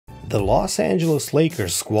The Los Angeles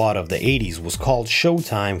Lakers squad of the 80s was called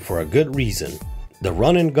Showtime for a good reason. The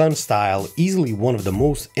run-and-gun style, easily one of the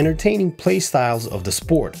most entertaining play styles of the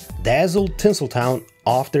sport, dazzled Tinseltown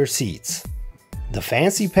off their seats. The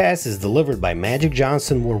fancy passes delivered by Magic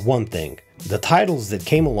Johnson were one thing. The titles that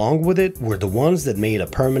came along with it were the ones that made a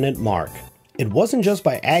permanent mark. It wasn't just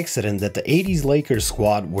by accident that the 80s Lakers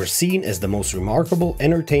squad were seen as the most remarkable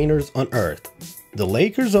entertainers on earth. The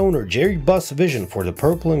Lakers owner Jerry Buss's vision for the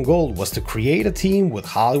purple and gold was to create a team with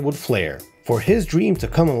Hollywood flair. For his dream to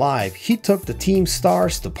come alive, he took the team's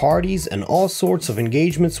stars to parties and all sorts of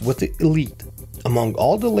engagements with the elite. Among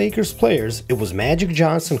all the Lakers players, it was Magic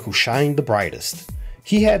Johnson who shined the brightest.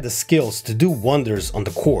 He had the skills to do wonders on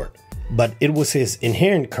the court, but it was his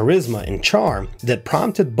inherent charisma and charm that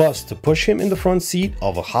prompted Buss to push him in the front seat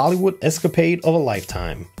of a Hollywood escapade of a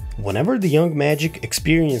lifetime. Whenever the young Magic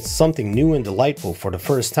experienced something new and delightful for the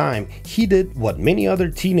first time, he did what many other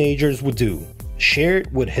teenagers would do: share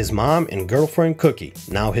it with his mom and girlfriend Cookie,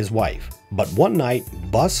 now his wife. But one night,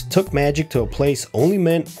 Buss took Magic to a place only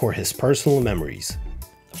meant for his personal memories.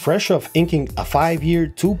 Fresh off inking a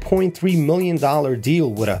 5-year, $2.3 million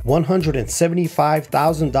deal with a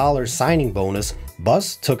 $175,000 signing bonus,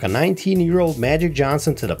 Buss took a 19-year-old Magic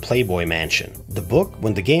Johnson to the Playboy Mansion. The book,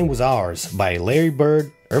 When the Game Was Ours, by Larry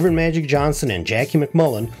Bird, Earvin Magic Johnson, and Jackie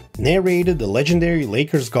McMullen, narrated the legendary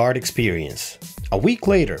Lakers guard experience. A week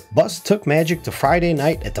later, Buss took Magic to Friday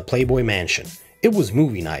night at the Playboy Mansion. It was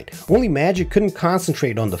movie night, only Magic couldn't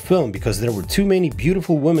concentrate on the film because there were too many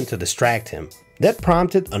beautiful women to distract him. That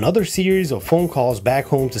prompted another series of phone calls back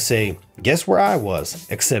home to say, "Guess where I was?"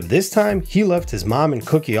 Except this time, he left his mom and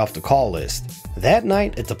Cookie off the call list. That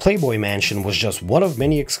night at the Playboy Mansion was just one of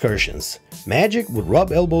many excursions. Magic would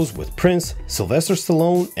rub elbows with Prince, Sylvester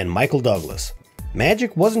Stallone, and Michael Douglas.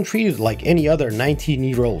 Magic wasn't treated like any other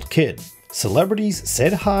 19-year-old kid. Celebrities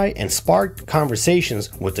said hi and sparked conversations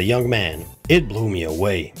with the young man. "It blew me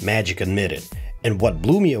away," Magic admitted. And what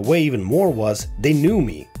blew me away even more was, they knew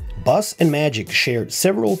me. Buss and Magic shared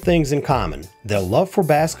several things in common: their love for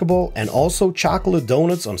basketball and also chocolate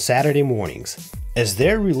donuts on Saturday mornings. As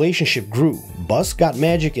their relationship grew, Buss got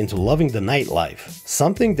Magic into loving the nightlife,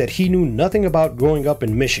 something that he knew nothing about growing up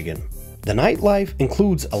in Michigan. The nightlife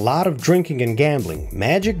includes a lot of drinking and gambling.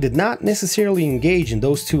 Magic did not necessarily engage in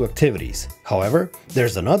those two activities. However,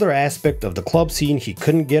 there's another aspect of the club scene he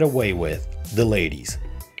couldn't get away with: the ladies.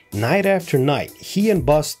 Night after night, he and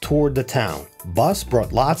Buss toured the town. Buss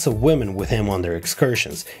brought lots of women with him on their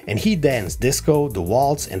excursions, and he danced disco, the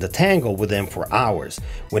waltz, and the tango with them for hours.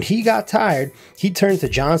 When he got tired, he'd turn to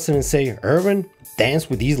Johnson and say, "Earvin, dance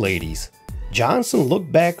with these ladies." Johnson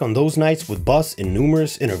looked back on those nights with Buss in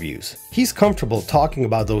numerous interviews. He's comfortable talking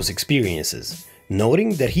about those experiences,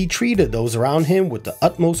 noting that he treated those around him with the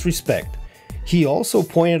utmost respect. He also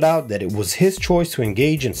pointed out that it was his choice to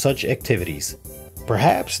engage in such activities.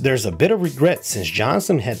 Perhaps there's a bit of regret since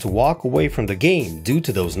Johnson had to walk away from the game due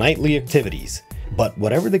to those nightly activities. But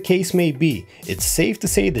whatever the case may be, it's safe to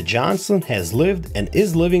say that Johnson has lived and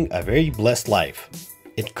is living a very blessed life.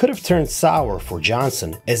 It could have turned sour for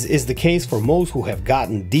Johnson, as is the case for most who have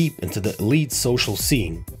gotten deep into the elite social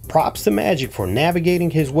scene. Props to Magic for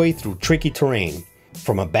navigating his way through tricky terrain.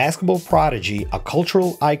 From a basketball prodigy, a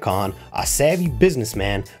cultural icon, a savvy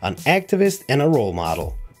businessman, an activist, and a role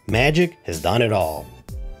model, Magic has done it all.